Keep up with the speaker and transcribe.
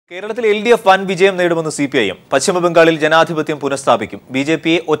കേരളത്തിൽ LDF വൻ വിജയം നേടുമെന്ന് CPIM. പശ്ചിമ ബംഗാളിൽ ജനാധിപത്യം പുനഃസ്ഥാപിക്കും.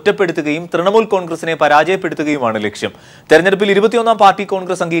 BJPയെ ഒറ്റപ്പെടുത്തുകയും തൃണമൂൽ കോൺഗ്രസിനെ പരാജയപ്പെടുത്തുകയുമാണ് ലക്ഷ്യം. തെരഞ്ഞെടുപ്പിൽ 21ാം പാർട്ടി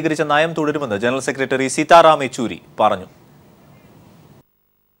കോൺഗ്രസ് അംഗീകരിച്ച നയം തുടരുമെന്ന് ജനറൽ സെക്രട്ടറി സീതാറാം യെച്ചൂരി പറഞ്ഞു.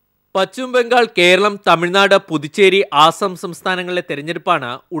 പശ്ചിമ ബംഗാൾ, കേരളം, തമിഴ്നാട്, പുതുച്ചേരി, ആസാം സംസ്ഥാനങ്ങളിലെ തെരഞ്ഞെടുപ്പാണ്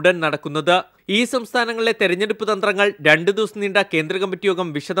ഉടൻ നടക്കുന്നത്. ഈ സംസ്ഥാനങ്ങളിലെ തെരഞ്ഞെടുപ്പ് തന്ത്രങ്ങൾ 2 ദിവസം നീണ്ട കേന്ദ്ര കമ്മിറ്റി യോഗം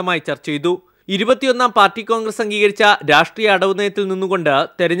വിശദമായി ചർച്ച ചെയ്തു. 21ാം പാർട്ടി കോൺഗ്രസ് അംഗീകരിച്ച രാഷ്ട്രീയ അടവ് നയത്തിൽ നിന്നുകൊണ്ട്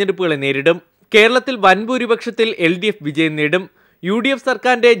തെരഞ്ഞെടുപ്പുകളെ നേരിടും. കേരളത്തിൽ വൻ ഭൂരിപക്ഷത്തിൽ LDF വിജയം നേടും. UDF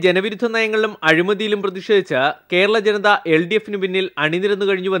സർക്കാരിന്റെ ജനവിരുദ്ധ നയങ്ങളിലും അഴിമതിയിലും പ്രതിഷേധിച്ച് കേരള ജനത LDFന് പിന്നിൽ അണിനിരന്നു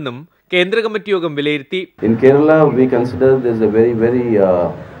കഴിഞ്ഞുവെന്നും കേന്ദ്ര കമ്മിറ്റി യോഗം വിലയിരുത്തി. In Kerala, we consider there's a very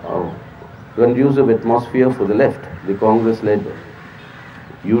conducive atmosphere for the left, the Congress-led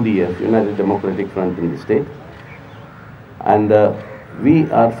UDF, United Democratic Front in the state, and we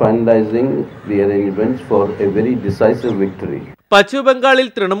are finalizing the arrangements for a very decisive victory. പശ്ചിമ ബംഗാളിൽ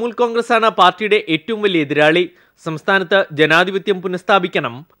തൃണമൂൽ കോൺഗ്രസാണ് പാർട്ടിയുടെ ഏറ്റവും വലിയ എതിരാളി. സംസ്ഥാനത്ത് ജനാധിപത്യം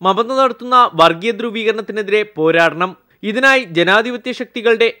പുനഃസ്ഥാപിക്കണം, മമത നടത്തുന്ന വർഗീയ ധ്രുവീകരണത്തിനെതിരെ പോരാടണം. ഇതിനായി ജനാധിപത്യ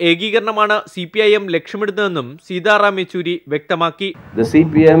ശക്തികളുടെ ഏകീകരണമാണ് CPIM ലക്ഷ്യമിടുന്നതെന്നും സീതാറാം യെച്ചൂരി വ്യക്തമാക്കി. The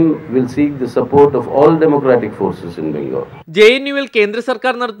CPM will seek the support of all democratic forces in Bengal. JNUവിൽ കേന്ദ്ര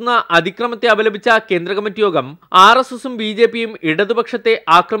സർക്കാർ നടത്തുന്ന അതിക്രമത്തെ അപലപിച്ച കേന്ദ്ര കമ്മിറ്റി യോഗം RSSും BJPയും ഇടതുപക്ഷത്തെ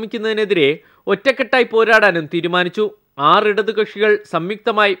ആക്രമിക്കുന്നതിനെതിരെ ഒറ്റക്കെട്ടായി പോരാടാനും തീരുമാനിച്ചു. 6 ഇടതു കക്ഷികൾ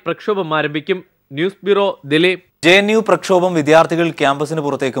സംയുക്തമായി പ്രക്ഷോഭം ആരംഭിക്കും. News bureau, Delhi. JNU പ്രക്ഷോഭം വിദ്യാർത്ഥികൾ ക്യാമ്പസിന്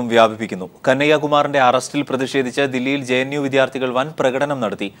പുറത്തേക്കും വ്യാപിപ്പിക്കുന്നു. കന്നയ്യകുമാറിന്റെ അറസ്റ്റിൽ പ്രതിഷേധിച്ച് ദില്ലിയിൽ JNU വിദ്യാർത്ഥികൾ വൻ പ്രകടനം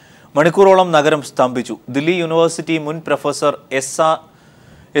നടത്തി. മണിക്കൂറോളം നഗരം സ്തംഭിച്ചു. ദില്ലി യൂണിവേഴ്സിറ്റി മുൻ പ്രൊഫസർ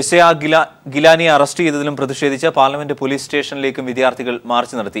എസ് ഗിലാനിയെ അറസ്റ്റ് ചെയ്തതിലും പ്രതിഷേധിച്ച് പാർലമെന്റ് പോലീസ് സ്റ്റേഷനിലേക്കും വിദ്യാർത്ഥികൾ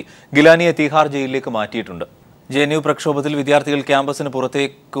മാർച്ച് നടത്തി. ഗിലാനിയെ തീഹാർ ജയിലിലേക്ക് മാറ്റിയിട്ടുണ്ട്. JNU പ്രക്ഷോഭത്തിൽ വിദ്യാർത്ഥികൾ ക്യാമ്പസിന്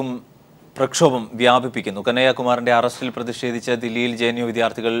പുറത്തേക്കും പ്രക്ഷോഭം വ്യാപിപ്പിക്കുന്നു. കന്നയ്യകുമാറിന്റെ അറസ്റ്റിൽ പ്രതിഷേധിച്ച് ദില്ലിയിൽ JNU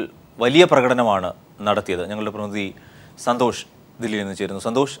വിദ്യാർത്ഥികൾ വലിയ പ്രകടനമാണ് നടത്തിയത്. ഞങ്ങളുടെ പ്രതിനിധി സന്തോഷ് ദില്ലിയിൽ നിന്ന് ചേരുന്നു.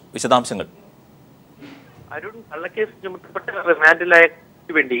 സന്തോഷ്, വിശദാംശങ്ങൾ. അരുൺ, കള്ളക്കേസ് ചുമത്തപ്പെട്ട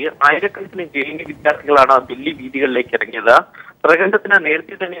റിമാൻഡിലായതിനു വേണ്ടി ആയിരക്കണക്കിന് JNU വിദ്യാർത്ഥികളാണ് ദില്ലി വീതികളിലേക്ക് ഇറങ്ങിയത്. പ്രകടനത്തിന്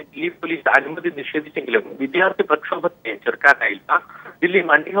നേരത്തെ തന്നെ ദില്ലി പോലീസ് അനുമതി നിഷേധിച്ചെങ്കിലും വിദ്യാർത്ഥി പ്രക്ഷോഭത്തെ ചെറുക്കാനായില്ല. ദില്ലി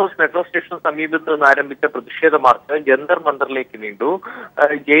മണ്ഡി ഹൌസ് മെട്രോ സ്റ്റേഷന് സമീപത്ത് നിന്ന് ആരംഭിച്ച പ്രതിഷേധ മാർച്ച് ജന്തർ മന്ദറിലേക്ക് നീണ്ടു.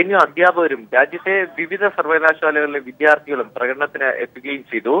 JNU അധ്യാപകരും രാജ്യത്തെ വിവിധ സർവകലാശാലകളിലെ വിദ്യാർത്ഥികളും പ്രകടനത്തിന് എത്തുകയും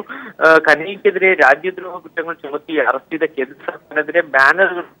ചെയ്തു. കന്നയ്യക്കെതിരെ രാജ്യദ്രോഹ കുറ്റങ്ങൾ ചുമത്തി അറസ്റ്റ് ചെയ്ത കേന്ദ്ര സർക്കാരിനെതിരെ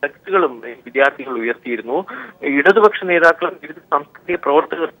ബാനറുകളും ഫ്ലക്സുകളും വിദ്യാർത്ഥികൾ ഉയർത്തിയിരുന്നു. ഇടതുപക്ഷ നേതാക്കളും വിവിധ സാംസ്കാരിക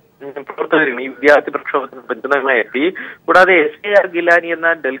പ്രവർത്തകരും ഈ വിദ്യാർത്ഥി പ്രക്ഷോഭത്തിന് പിന്തുണയുമായി എത്തി. കൂടാതെ SAR ഗിലാനി എന്ന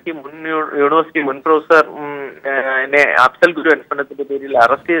ഡൽഹി യൂണിവേഴ്സിറ്റി മുൻ പ്രൊഫസർ അഫ്സൽ ഗുരു അനുസ്മരണത്തിന്റെ പേരിൽ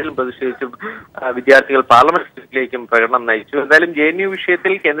അറസ്റ്റ് ചെയ്തതിലും പ്രതിഷേധിച്ച് വിദ്യാർത്ഥികൾ പാർലമെന്റിലേക്കും പ്രകടനം നയിച്ചു. എന്തായാലും JNU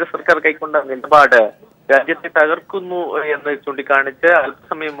വിഷയത്തിൽ കേന്ദ്ര സർക്കാർ കൈക്കൊണ്ട നിലപാട് രാജ്യത്തെ തകർക്കുന്നു എന്ന് ചൂണ്ടിക്കാണിച്ച്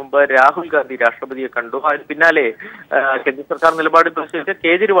അല്പസമയം മുമ്പ് രാഹുൽ ഗാന്ധി രാഷ്ട്രപതിയെ കണ്ടു. അതിന് പിന്നാലെ കേന്ദ്ര സർക്കാർ നിലപാടിൽ പ്രതിഷേധിച്ച്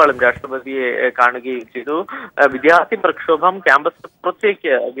കേജ്രിവാളും രാഷ്ട്രപതിയെ കാണുകയും ചെയ്തു. വിദ്യാർത്ഥി പ്രക്ഷോഭം ക്യാമ്പസിന്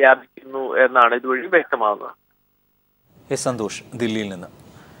പുറത്തേക്ക് വ്യാപിക്കുന്നു എന്നാണ് ഇതുവഴി വ്യക്തമാകുന്നത്. സന്തോഷ് ദില്ലിയിൽ നിന്ന്.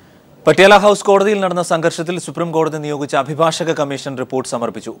 പട്യാല ഹൌസ് കോടതിയിൽ നടന്ന സംഘർഷത്തിൽ സുപ്രീം കോടതി നിയോഗിച്ച അഭിഭാഷക കമ്മീഷൻ റിപ്പോർട്ട്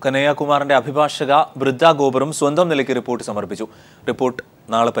സമർപ്പിച്ചു. കന്നയ്യകുമാറിന്റെ അഭിഭാഷക വൃദ്ധ ഗോപറും സ്വന്തം നിലയ്ക്ക് റിപ്പോർട്ട് സമർപ്പിച്ചു. റിപ്പോർട്ട്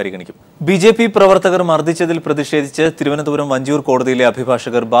നാളെ പരിഗണിക്കും. BJP പ്രവർത്തകർ മർദ്ദിച്ചതിൽ പ്രതിഷേധിച്ച് തിരുവനന്തപുരം വഞ്ചിയൂർ കോടതിയിലെ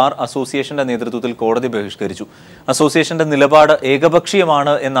അഭിഭാഷകർ ബാർ അസോസിയേഷന്റെ നേതൃത്വത്തിൽ കോടതി ബഹിഷ്കരിച്ചു. അസോസിയേഷന്റെ നിലപാട്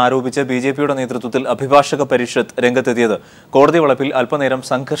ഏകപക്ഷീയമാണ് എന്നാരോപിച്ച് BJPയുടെ നേതൃത്വത്തിൽ അഭിഭാഷക പരിഷത്ത് രംഗത്തെത്തിയത് കോടതി വളപ്പിൽ അല്പനേരം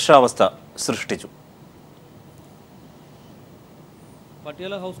സംഘർഷാവസ്ഥ സൃഷ്ടിച്ചു.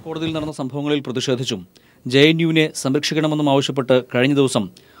 പട്യാല ഹൌസ് കോടതിയിൽ നടന്ന സംഭവങ്ങളിൽ പ്രതിഷേധിച്ചും JNUവിനെ സംരക്ഷിക്കണമെന്നും ആവശ്യപ്പെട്ട് കഴിഞ്ഞ ദിവസം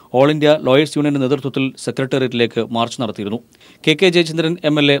ഓൾ ഇന്ത്യ ലോയേഴ്സ് യൂണിയന്റെ നേതൃത്വത്തിൽ സെക്രട്ടേറിയറ്റിലേക്ക് മാർച്ച് നടത്തിയിരുന്നു. KK ജയചന്ദ്രൻ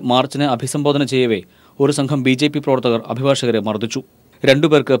MLA മാർച്ചിനെ അഭിസംബോധന ചെയ്യവേ ഒരു സംഘം BJP പ്രവർത്തകർ അഭിഭാഷകരെ മർദ്ദിച്ചു. 2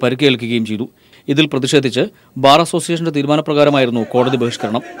 പേർക്ക് പരിക്കേൽക്കുകയും ചെയ്തു. ഇതിൽ പ്രതിഷേധിച്ച് ബാർ അസോസിയേഷന്റെ തീരുമാനപ്രകാരമായിരുന്നു കോടതി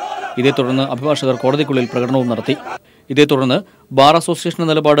ബഹിഷ്കരണം. ഇതേ തുടർന്ന് അഭിഭാഷകർ കോടതിക്കുള്ളിൽ പ്രകടനവും നടത്തി. ഇതേ തുടർന്ന് ബാർ അസോസിയേഷന്റെ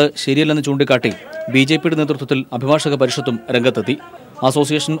നിലപാട് ശരിയല്ലെന്ന് ചൂണ്ടിക്കാട്ടി BJPയുടെ നേതൃത്വത്തിൽ അഭിഭാഷക പരിഷത്തും രംഗത്തെത്തി.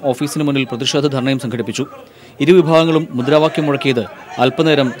 അസോസിയേഷൻ ഓഫീസിന് മുന്നിൽ പ്രതിഷേധ ധർണയും സംഘടിപ്പിച്ചു. ഇരുവിഭാഗങ്ങളും മുദ്രാവാക്യം മുഴക്കിയത്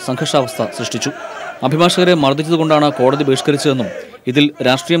അല്പനേരം സംഘർഷാവസ്ഥ സൃഷ്ടിച്ചു. അഭിഭാഷകരെ മർദ്ദിച്ചതുകൊണ്ടാണ് കോടതി ബഹിഷ്കരിച്ചതെന്നും ഇതിൽ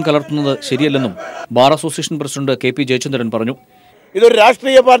രാഷ്ട്രീയം കലർത്തുന്നത് ശരിയല്ലെന്നും bar association president KP Jayachandran പറഞ്ഞു. ഇതൊരു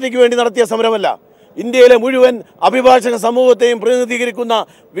രാഷ്ട്രീയ പാർട്ടിക്ക് വേണ്ടി നടത്തിയ സമരമല്ല. ഇന്ത്യയിലെ മുഴുവൻ അഭിഭാഷക സമൂഹത്തെയും പ്രതിനിധീകരിക്കുന്ന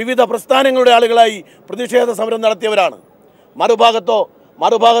വിവിധ പ്രസ്ഥാനങ്ങളുടെ ആളുകളായി പ്രതിഷേധ സമരം നടത്തിയവരാണ്.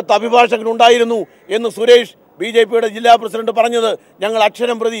 മറുഭാഗത്ത് അഭിഭാഷകനുണ്ടായിരുന്നു എന്ന് സുരേഷ് BJPയുടെ ജില്ലാ പ്രസിഡന്റ് പറഞ്ഞത് ഞങ്ങൾ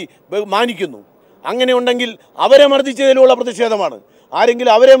അക്ഷരം പ്രതി മാനിക്കുന്നു. അങ്ങനെയുണ്ടെങ്കിൽ അവരെ മർദ്ദിച്ചതിലുള്ള പ്രതിഷേധമാണ്.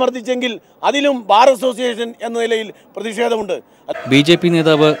 ആരെങ്കിലും അവരെ മർദ്ദിച്ചെങ്കിൽ അതിലും ബാർ അസോസിയേഷൻ എന്ന നിലയിൽ പ്രതിഷേധമുണ്ട്. BJP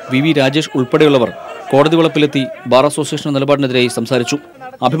നേതാവ് VV രാജേഷ് ഉൾപ്പെടെയുള്ളവർ കോടതി വളപ്പിലെത്തി ബാർ അസോസിയേഷൻ നിലപാടിനെതിരെ സംസാരിച്ചു.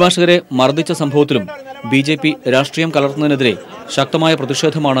 അഭിഭാഷകരെ മർദ്ദിച്ച സംഭവത്തിലും BJP രാഷ്ട്രീയം കലർത്തുന്നതിനെതിരെ ശക്തമായ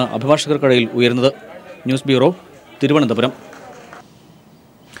പ്രതിഷേധമാണ് അഭിഭാഷകർക്കിടയിൽ ഉയരുന്നത്. News bureau, Thiruvananthapuram.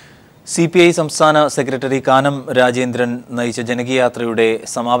 CPI സംസ്ഥാന സെക്രട്ടറി കാനം രാജേന്ദ്രൻ നയിച്ച ജനകീയ യാത്രയുടെ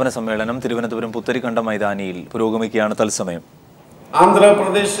സമാപന സമ്മേളനം തിരുവനന്തപുരം പുത്തരിക്കണ്ട മൈതാനിയിൽ പുരോഗമിക്കുകയാണ്. തത്സമയം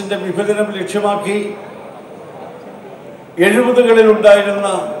ആന്ധ്രാപ്രദേശിന്റെ വിഭജനം ലക്ഷ്യമാക്കി 70കളിൽ ഉണ്ടായിരുന്ന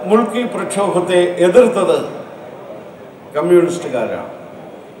മുൾക്കി പ്രക്ഷോഭത്തെ എതിർത്തത് കമ്മ്യൂണിസ്റ്റുകാരാണ്.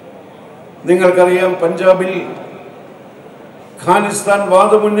 നിങ്ങൾക്കറിയാം, പഞ്ചാബിൽ ഖാലിസ്ഥാൻ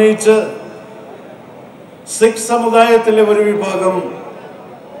വാദമുന്നയിച്ച് സിഖ് സമുദായത്തിലെ ഒരു വിഭാഗം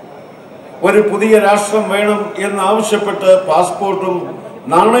ഒരു പുതിയ രാഷ്ട്രം വേണം എന്നാവശ്യപ്പെട്ട് പാസ്പോർട്ടും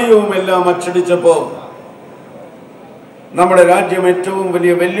നാണയവുമെല്ലാം അച്ചടിച്ചപ്പോൾ നമ്മുടെ രാജ്യം ഏറ്റവും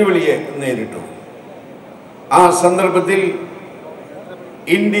വലിയ വെല്ലുവിളിയെ നേരിട്ടു. ആ സന്ദർഭത്തിൽ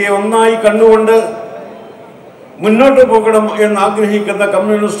ഇന്ത്യയെ ഒന്നായി കണ്ടുകൊണ്ട് മുന്നോട്ട് പോകണം എന്നാഗ്രഹിക്കുന്ന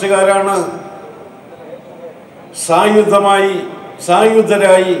കമ്മ്യൂണിസ്റ്റുകാരാണ്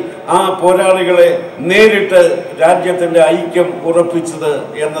സായുധരായി ആ പോരാളികളെ നേരിട്ട് രാജ്യത്തിൻ്റെ ഐക്യം ഉറപ്പിച്ചത്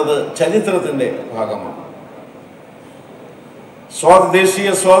എന്നത് ചരിത്രത്തിൻ്റെ ഭാഗമാണ്.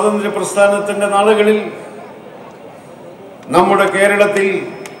 ദേശീയ സ്വാതന്ത്ര്യ പ്രസ്ഥാനത്തിൻ്റെ നാളുകളിൽ നമ്മുടെ കേരളത്തിൽ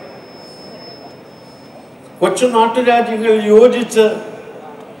കൊച്ചു നാട്ടുരാജ്യങ്ങൾ യോജിച്ച്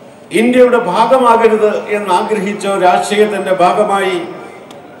ഇന്ത്യയുടെ ഭാഗമാകരുത് എന്നാഗ്രഹിച്ച ഒരാശയത്തിൻ്റെ ഭാഗമായി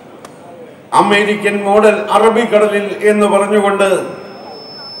അമേരിക്കൻ മോഡൽ അറബിക്കടലിൽ എന്ന് പറഞ്ഞുകൊണ്ട്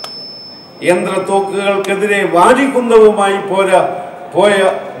യന്ത്രത്തോക്കുകൾക്കെതിരെ വാരിക്കുന്നവുമായി പോയ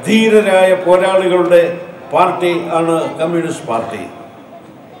ധീരരായ പോരാളികളുടെ പാർട്ടി ആണ് കമ്മ്യൂണിസ്റ്റ് പാർട്ടി.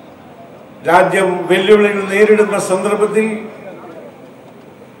 രാജ്യം വെല്ലുവിളികൾ നേരിടുന്ന സന്ദർഭത്തിൽ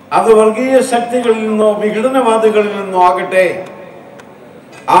അത് വർഗീയ ശക്തികളിൽ നിന്നോ വിഘടനവാദികളിൽ നിന്നോ ആകട്ടെ,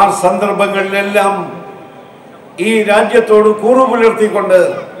 ആ സന്ദർഭങ്ങളിലെല്ലാം ഈ രാജ്യത്തോട് കൂറുപുലർത്തിക്കൊണ്ട്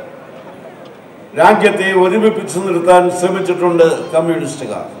രാജ്യത്തെ ഒരുമിപ്പിച്ചു നിർത്താൻ ശ്രമിച്ചിട്ടുണ്ട്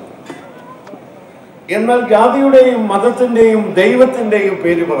കമ്മ്യൂണിസ്റ്റുകാർ. എന്നാൽ ജാതിയുടെയും മതത്തിന്റെയും ദൈവത്തിന്റെയും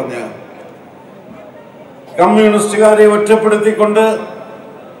പേര് പറഞ്ഞ് കമ്മ്യൂണിസ്റ്റുകാരെ ഒറ്റപ്പെടുത്തിക്കൊണ്ട്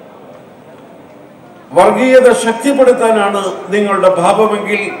വർഗീയത ശക്തിപ്പെടുത്താനാണ് നിങ്ങളുടെ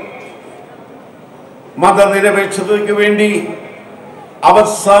ഭാവമെങ്കിൽ മതനിരപേക്ഷതയ്ക്ക് വേണ്ടി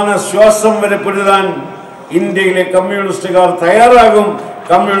അവസാന ശ്വാസം വരെ പൊരുതാൻ ഇന്ത്യയിലെ കമ്മ്യൂണിസ്റ്റുകാർ തയ്യാറാകും.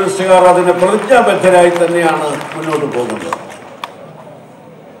 കമ്മ്യൂണിസ്റ്റുകാർ അതിന് പ്രതിജ്ഞാബദ്ധരായി തന്നെയാണ് മുന്നോട്ട് പോകുന്നത്.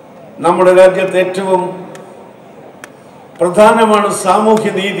 നമ്മുടെ രാജ്യത്ത് ഏറ്റവും പ്രധാനമാണ്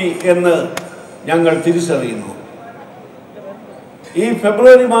സാമൂഹ്യനീതി എന്ന് ഞങ്ങൾ തിരിച്ചറിയുന്നു. ഈ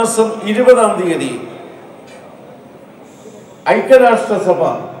ഫെബ്രുവരി മാസം 20-ാം തീയതി ഐക്യരാഷ്ട്രസഭ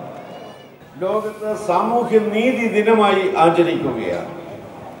ലോകത്ത് സാമൂഹ്യനീതി ദിനമായി ആചരിക്കുകയാണ്.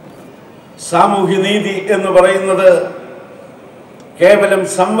 സാമൂഹ്യനീതി എന്ന് പറയുന്നത് കേവലം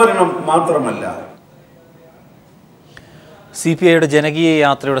സംവരണം മാത്രമല്ല. CPIയുടെ ജനകീയ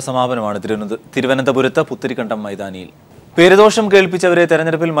യാത്രയുടെ സമാപനമാണ് തിരുവനന്തപുരത്ത് പുത്തരിക്കണ്ടം മൈതാനിയിൽ. പേരുദോഷം കേൾപ്പിച്ചവരെ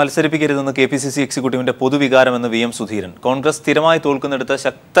തെരഞ്ഞെടുപ്പിൽ മത്സരിപ്പിക്കരുതെന്ന് KPCC എക്സിക്യൂട്ടീവിന്റെ പൊതുവികാരമെന്ന് VM സുധീരൻ. കോൺഗ്രസ് സ്ഥിരമായി തോൽക്കുന്നിടത്ത്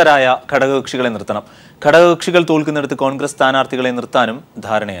ശക്തരായ ഘടകകക്ഷികളെ നിർത്തണം. ഘടകകക്ഷികൾ തോൽക്കുന്നിടത്ത് കോൺഗ്രസ് സ്ഥാനാർത്ഥികളെ നിർത്താനും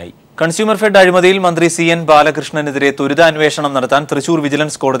ധാരണയായി. കൺസ്യൂമർ ഫെഡ് അഴിമതിയിൽ മന്ത്രി CN ബാലകൃഷ്ണനെതിരെ ത്വരിതാന്വേഷണം നടത്താൻ തൃശൂർ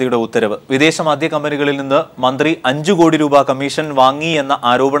വിജിലൻസ് കോടതിയുടെ ഉത്തരവ്. വിദേശ മദ്യ കമ്പനികളിൽ നിന്ന് മന്ത്രി 5 കോടി രൂപ കമ്മീഷൻ വാങ്ങി എന്ന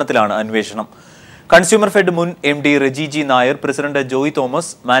ആരോപണത്തിലാണ് അന്വേഷണം. കൺസ്യൂമർ ഫെഡ് മുൻ MD Reji G Nair, president Joy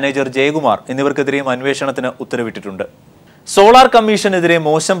Thomas, manager Jayakumar എന്നിവർക്കെതിരെയും അന്വേഷണത്തിന് ഉത്തരവിട്ടിട്ടുണ്ട്. സോളാർ കമ്മീഷനെതിരെ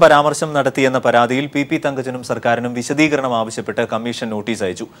മോശം പരാമർശം നടത്തിയെന്ന പരാതിയിൽ PP തങ്കച്ചനും സർക്കാരിനും വിശദീകരണം ആവശ്യപ്പെട്ട് കമ്മീഷൻ നോട്ടീസ്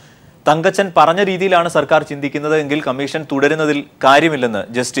അയച്ചു. തങ്കച്ചൻ പറഞ്ഞ രീതിയിലാണ് സർക്കാർ ചിന്തിക്കുന്നത് എങ്കിൽ കമ്മീഷൻ തുടരുന്നതിൽ കാര്യമില്ലെന്ന്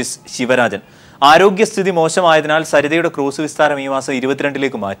ജസ്റ്റിസ് ശിവരാജൻ. ആരോഗ്യസ്ഥിതി മോശമായതിനാൽ സരിതയുടെ ക്രോസ് വിസ്താരം ഈ മാസം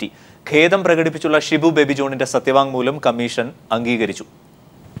 22-ലേക്ക് മാറ്റി. ഖേദം പ്രകടിപ്പിച്ചുള്ള ഷിബു ബേബി ജോണിന്റെ സത്യവാങ്മൂലം കമ്മീഷൻ അംഗീകരിച്ചു.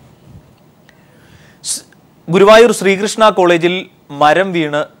 ഗുരുവായൂർ ശ്രീകൃഷ്ണ കോളേജിൽ മരം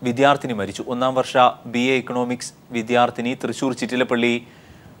വീണ് വിദ്യാർത്ഥിനി മരിച്ചു. 1-ാം വർഷ BA ഇക്കണോമിക്സ് വിദ്യാർത്ഥിനി തൃശൂർ ചിറ്റിലപ്പള്ളി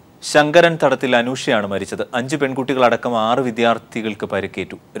ശങ്കരൻ തടത്തിൽ അനൂഷയാണ് മരിച്ചത്. 5 പെൺകുട്ടികളടക്കം 6 വിദ്യാർത്ഥികൾക്ക്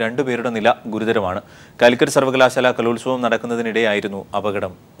പരിക്കേറ്റു. 2 പേരുടെ നില ഗുരുതരമാണ്. കാലിക്കറ്റ് സർവകലാശാല കലോത്സവം നടക്കുന്നതിനിടെയായിരുന്നു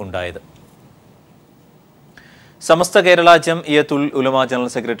അപകടം ഉണ്ടായത്. സമസ്ത കേരള ജംഇയ്യത്തുൽ ഉലമ ജനറൽ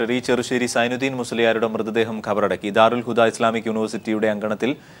സെക്രട്ടറി ചെറുശ്ശേരി സൈനുദ്ദീൻ മുസ്ലിയാരുടെ മൃതദേഹം ഖബറടക്കി. ദാറുൽ ഹുദ ഇസ്ലാമിക് യൂണിവേഴ്സിറ്റിയുടെ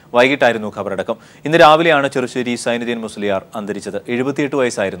അങ്കണത്തിൽ വൈകിട്ടായിരുന്നു ഖബറടക്കം. ഇന്ന് രാവിലെയാണ് ചെറുശ്ശേരി സൈനുദ്ദീൻ മുസ്ലിയാർ അന്തരിച്ചത്. 78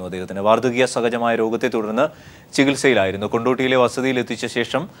 വയസ്സായിരുന്നു അദ്ദേഹത്തിന്. വാർദ്ധക്യ സഹജമായ രോഗത്തെ തുടർന്ന് ചികിത്സയിലായിരുന്നു. കൊണ്ടോട്ടിയിലെ വസതിയിൽ എത്തിച്ച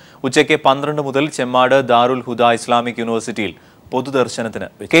ശേഷം ഉച്ചയ്ക്ക് 12 മുതൽ ചെമ്മാട് ദാറുൽ ഹുദ ഇസ്ലാമിക് യൂണിവേഴ്സിറ്റിയിൽ പൊതുദർശനത്തിന്.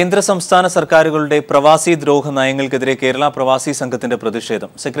 കേന്ദ്ര സംസ്ഥാന സർക്കാരുകളുടെ പ്രവാസി ദ്രോഹ നയങ്ങൾക്കെതിരെ കേരള പ്രവാസി സംഘത്തിന്റെ പ്രതിഷേധം.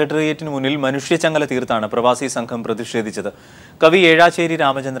 സെക്രട്ടേറിയറ്റിന് മുന്നിൽ മനുഷ്യച്ചങ്ങല തീർത്താണ് പ്രവാസി സംഘം പ്രതിഷേധിച്ചത്. കവി ഏഴാച്ചേരി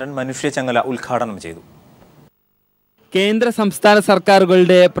രാമചന്ദ്രൻ മനുഷ്യച്ചങ്ങല ഉദ്ഘാടനം ചെയ്തു. കേന്ദ്ര സംസ്ഥാന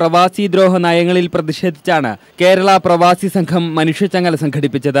സർക്കാരുകളുടെ പ്രവാസിദ്രോഹ നയങ്ങളിൽ പ്രതിഷേധിച്ചാണ് കേരള പ്രവാസി സംഘം മനുഷ്യച്ചങ്ങല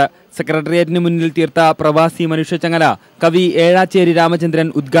സംഘടിപ്പിച്ചത്. സെക്രട്ടേറിയറ്റിന് മുന്നിൽ തീർത്ത പ്രവാസി മനുഷ്യച്ചങ്ങല കവി ഏഴാച്ചേരി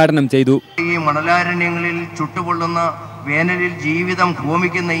രാമചന്ദ്രൻ ഉദ്ഘാടനം ചെയ്തു. ഈ മണലാരണ്യങ്ങളിൽ ചുട്ടുപൊള്ളുന്ന വേനലിൽ ജീവിതം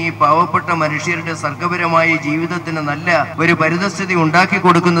ഹോമിക്കുന്ന ഈ പാവപ്പെട്ട മനുഷ്യരുടെ സർഗപരമായ ജീവിതത്തിന് നല്ല ഒരു പരിതസ്ഥിതി ഉണ്ടാക്കി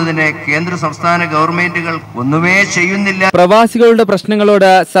കൊടുക്കുന്നതിന് കേന്ദ്ര സംസ്ഥാന ഗവൺമെന്റുകൾ ഒന്നുമേ ചെയ്യുന്നില്ല. പ്രവാസികളുടെ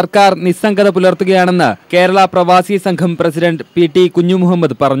പ്രശ്നങ്ങളോട് സർക്കാർ നിസ്സംഗത പുലർത്തുകയാണെന്ന് കേരള പ്രവാസി സംഘം പ്രസിഡന്റ് PT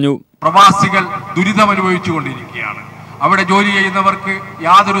കുഞ്ഞുമുഹമ്മദ് പറഞ്ഞു. പ്രവാസികൾ ദുരിതമനുഭവിച്ചുകൊണ്ടിരിക്കുകയാണ്. അവിടെ ജോലി ചെയ്യുന്നവർക്ക്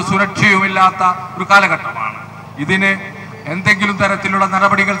യാതൊരു സുരക്ഷയുമില്ലാത്ത ഒരു കാലഘട്ടമാണ്. ഇതിന് എന്തെങ്കിലും തരത്തിലുള്ള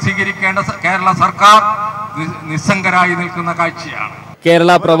നടപടികൾ സ്വീകരിക്കേണ്ട കേരള സർക്കാർ നിസ്സംഗരായി നിൽക്കുന്ന കാഴ്ചയാണ്.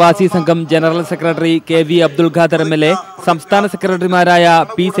 കേരള പ്രവാസി സംഘം general secretary KV Abdul Khader MLA, സംസ്ഥാന സെക്രട്ടറിമാരായ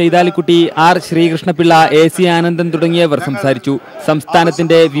P Saithalikutty, R Sreekrishnapillai, AC Anandan തുടങ്ങിയവർ സംസാരിച്ചു.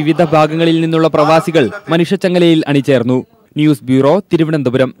 സംസ്ഥാനത്തിന്റെ വിവിധ ഭാഗങ്ങളിൽ നിന്നുള്ള പ്രവാസികൾ മനുഷ്യച്ചങ്ങലയിൽ അണിചേർന്നു. News bureau,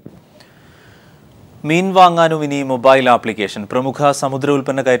 Thiruvananthapuram. മീൻ വാങ്ങാനും ഇനി മൊബൈൽ ആപ്ലിക്കേഷൻ. പ്രമുഖ സമുദ്ര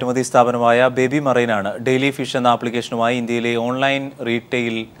ഉൽപ്പന്ന കയറ്റുമതി സ്ഥാപനമായ ബേബി മറൈനാണ് ഡെയിലി ഫിഷ് എന്ന ആപ്ലിക്കേഷനുമായി ഇന്ത്യയിലെ ഓൺലൈൻ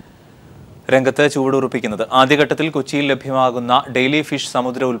റീറ്റെയിൽ രംഗത്ത് ചുവടുറപ്പിക്കുന്നത്. ആദ്യഘട്ടത്തിൽ കൊച്ചിയിൽ ലഭ്യമാകുന്ന ഡെയിലി ഫിഷ്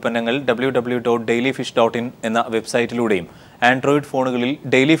സമുദ്ര ഉൽപ്പന്നങ്ങൾ www.dailyfish.in എന്ന വെബ്സൈറ്റിലൂടെയും ആൻഡ്രോയിഡ് ഫോണുകളിൽ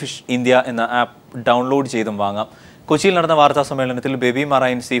ഡെയിലി ഫിഷ് ഇന്ത്യ എന്ന ആപ്പ് ഡൗൺലോഡ് ചെയ്തും വാങ്ങാം. കൊച്ചിയിൽ നടന്ന വാർത്താ സമ്മേളനത്തിൽ baby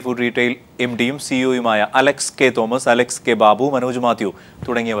marine sea food retail MDയും CEOയുമായ Alex K Thomas, Alex K Babu, Manoj Mathew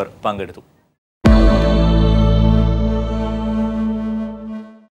തുടങ്ങിയവർ പങ്കെടുത്തു.